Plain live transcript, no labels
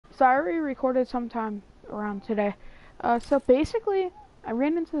So I already recorded sometime around today. So basically, I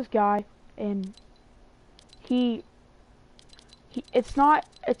ran into this guy, and it's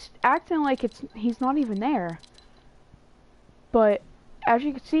acting like he's not even there. But as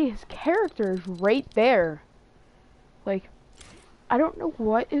you can see, his character is right there. Like, I don't know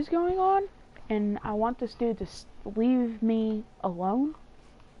what is going on, and I want this dude to leave me alone.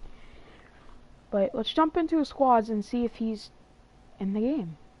 But let's jump into his squads and see if he's in the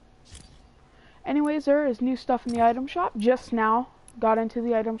game. Anyways, there is new stuff in the item shop. Just now got into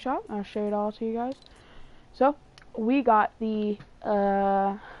the item shop. I'll show it all to you guys. So, we got the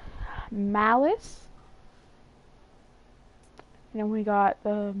Malice. And then we got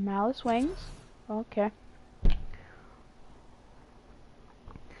the Malice wings. Okay.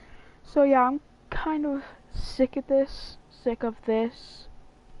 So yeah, I'm kind of sick of this.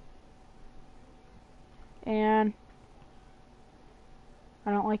 And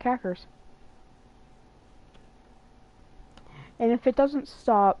I don't like hackers. And if it doesn't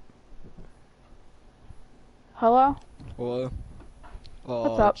stop... Hello? Hello? Oh,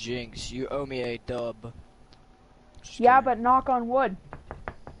 what's up? Jinx, you owe me a dub. Yeah, but knock on wood.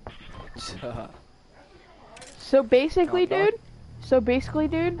 So basically, dude,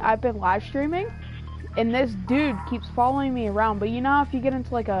 I've been live streaming, and this dude keeps following me around. But you know, if you get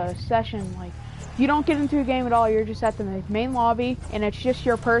into like a session, like, if you don't get into a game at all, you're just at the main lobby, and it's just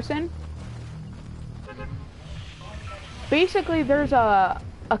your person. Basically, there's a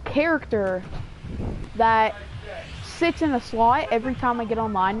character that sits in a slot every time I get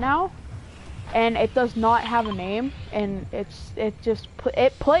online now, and it does not have a name, and it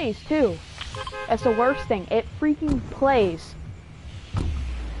plays too. That's the worst thing. It freaking plays.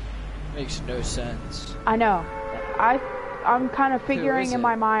 Makes no sense. I know. I'm kind of figuring in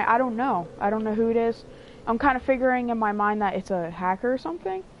my mind. I don't know who it is. I'm kind of figuring in my mind that it's a hacker or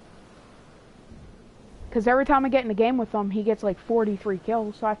something. Because every time I get in a game with him, he gets like 43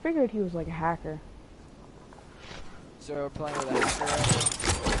 kills, so I figured he was like a hacker. So we're playing with a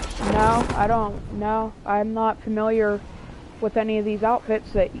hacker? No, I don't know. I'm not familiar with any of these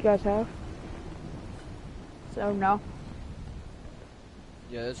outfits that you guys have. So no.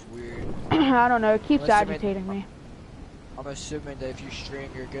 Yeah, that's weird. I don't know, it keeps agitating me. I'm assuming that if you stream,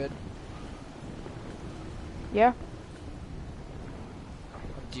 you're good? Yeah.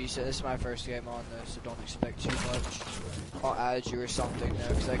 This is my first game on this, so don't expect too much. I'll add you or something though,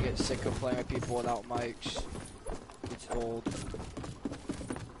 because I get sick of playing with people without mics. It's old.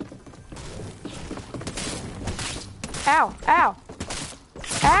 Ow! Ow!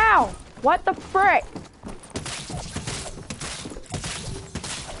 Ow! What the frick?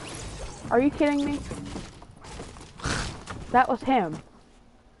 Are you kidding me? That was him.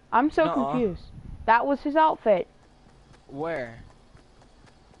 I'm so confused. That was his outfit. Where?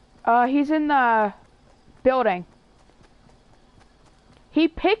 He's in the building. He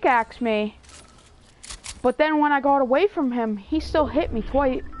pickaxed me, but then when I got away from him, he still hit me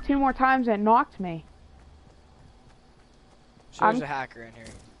two more times and knocked me. So there's a hacker in here.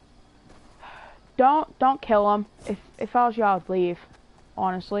 Don't kill him. If I was you, I would leave.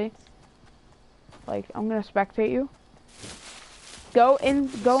 Honestly. Like, I'm gonna spectate you. Go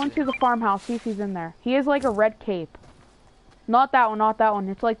into the farmhouse, see if he's in there. He has like a red cape. Not that one.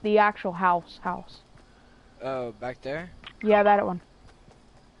 It's like the actual house. Oh, back there? Yeah, that one.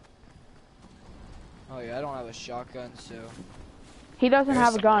 Oh yeah, I don't have a shotgun, so... He doesn't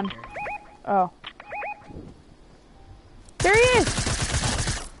have a gun. Oh. There he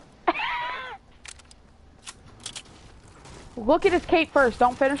is! Look at his cape first.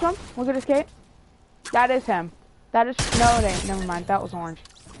 Don't finish him. Look at his cape. That is him. That is... No, it ain't. Never mind. That was orange.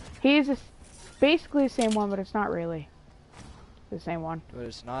 He's basically the same one, but it's not really the same one. But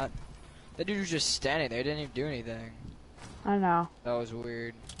it's not. That dude was just standing there. Didn't even do anything. I know. That was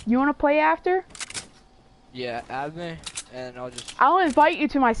weird. You want to play after? Yeah, add me, and I'll invite you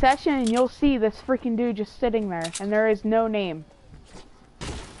to my session, and you'll see this freaking dude just sitting there, and there is no name.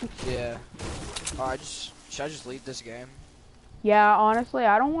 Yeah. Alright, should I just leave this game? Yeah, honestly,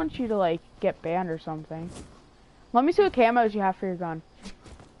 I don't want you to, like, get banned or something. Let me see what camos you have for your gun.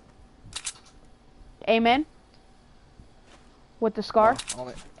 Amen? With the scar?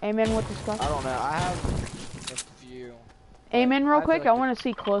 Amen with the scar? I don't know, I have a few. Amen real quick, I want to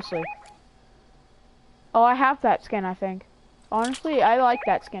see closely. Oh, I have that skin, I think. Honestly, I like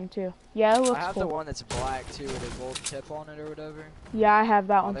that skin too. Yeah, it looks cool. I have the one that's black too with a gold tip on it or whatever. Yeah, I have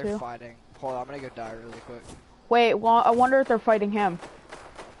that one they're too. Fighting. Hold on, I'm gonna go die really quick. Wait, well, I wonder if they're fighting him.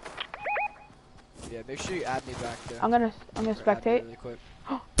 Yeah, make sure you add me back there. I'm gonna spectate. Really quick.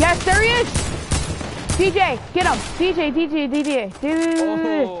 Yes, there he is! DJ, get him! DJ.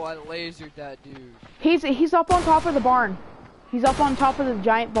 Oh, I lasered that dude. He's up on top of the barn. He's up on top of the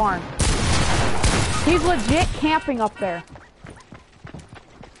giant barn. He's legit camping up there.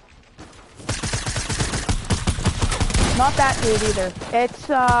 Not that dude either. It's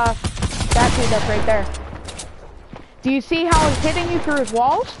that dude that's right there. Do you see how he's hitting you through his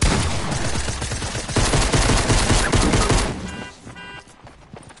walls?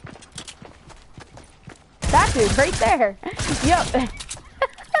 That dude right there. Yep.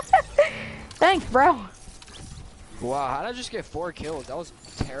 Thanks, bro. Wow, how did I just get 4 kills? That was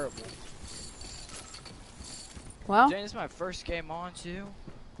terrible. Well, Dang, this is my first game on too.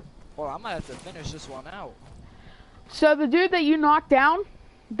 Well, I might have to finish this one out. so the dude that you knocked down,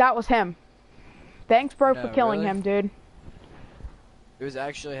 that was him. Thanks, bro, No, for killing really? him, dude. It was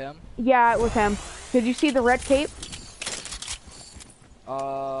actually him? Yeah, it was him. Did you see the red cape?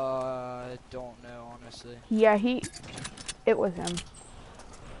 I don't know, honestly. Yeah, it was him.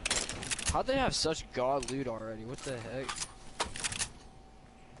 How'd they have such god loot already? What the heck?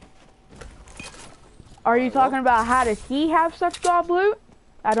 Are you Alright, talking well- about how does he have such god loot?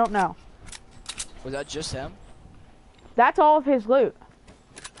 I don't know. Was that just him? That's all of his loot.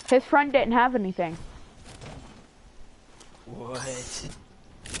 His friend didn't have anything. What?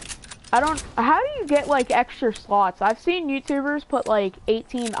 How do you get like extra slots? I've seen YouTubers put like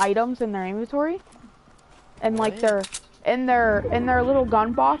 18 items in their inventory. And like What? in their little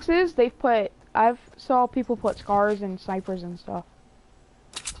gun boxes, I've saw people put scars and snipers and stuff.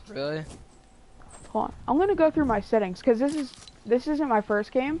 Really? Hold on. I'm gonna go through my settings because this isn't my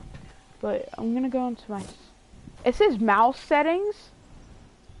first game, but I'm gonna go into my. It says mouse settings.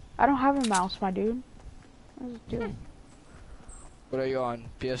 I don't have a mouse, my dude. What is it doing? What are you on?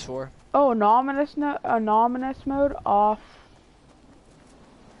 PS4? Oh, anonymous mode off.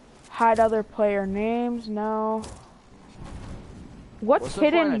 Hide other player names. No. What's the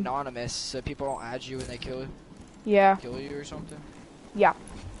point hidden? anonymous so people don't add you when they kill Yeah. you or something? Yeah.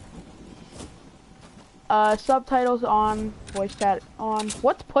 Subtitles on, voice chat on.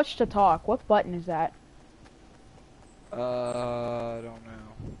 What's push to talk? What button is that? I don't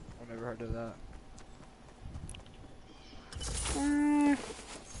know. I've never heard of that.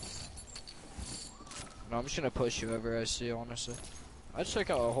 No, I'm just gonna push you over, I see, honestly. I just took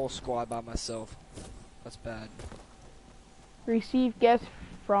out a whole squad by myself. That's bad. Receive guests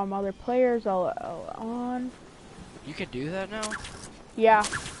from other players. All on. You can do that now? Yeah.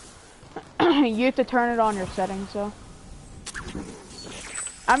 You have to turn it on your settings, though.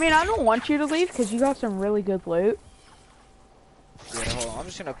 I mean, I don't want you to leave because you got some really good loot. Yeah, hold on. I'm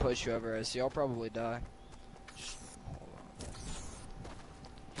just gonna push you over, I see. I'll probably die. Just, hold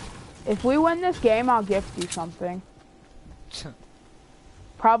If we win this game, I'll gift you something. on.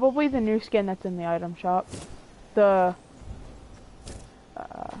 Probably the new skin that's in the item shop. The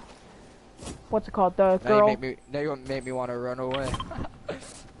what's it called? The girl. Now you make me want to run away.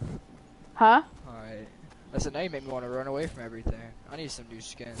 Huh? Alright. I said, now you make me want to run away from everything. I need some new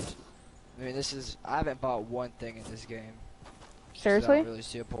skins. I mean, I haven't bought one thing in this game. Seriously? I don't really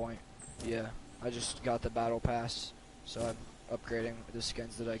see a point. Yeah. I just got the battle pass, so I'm upgrading the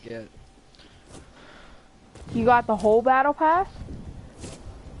skins that I get. You got the whole battle pass?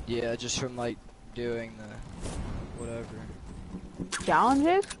 Yeah, just from, like, doing the whatever.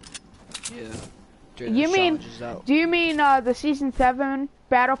 Challenges? Yeah. Doing You the mean, challenges out. do you mean the season 7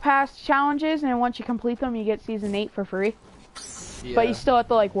 battle pass challenges, and once you complete them, you get season 8 for free? Yeah. But you still have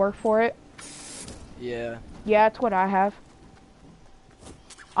to like work for it? Yeah. Yeah, that's what I have.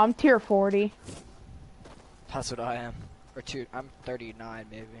 I'm tier 40. That's what I am. I'm 39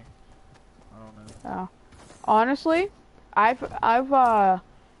 maybe. I don't know. Oh. Honestly, I've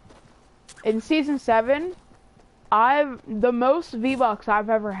in season 7, the most V-Bucks I've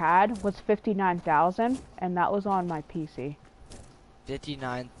ever had was 59,000, and that was on my PC.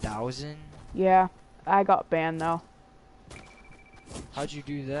 59,000? Yeah, I got banned though. How'd you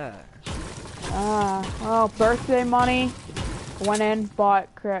do that? Well, birthday money. Went in, bought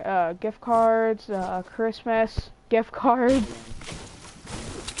gift cards, Christmas gift cards.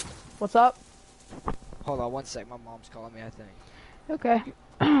 What's up? Hold on one sec, my mom's calling me, I think. Okay.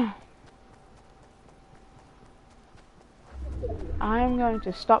 I'm going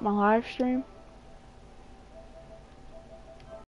to stop my live stream.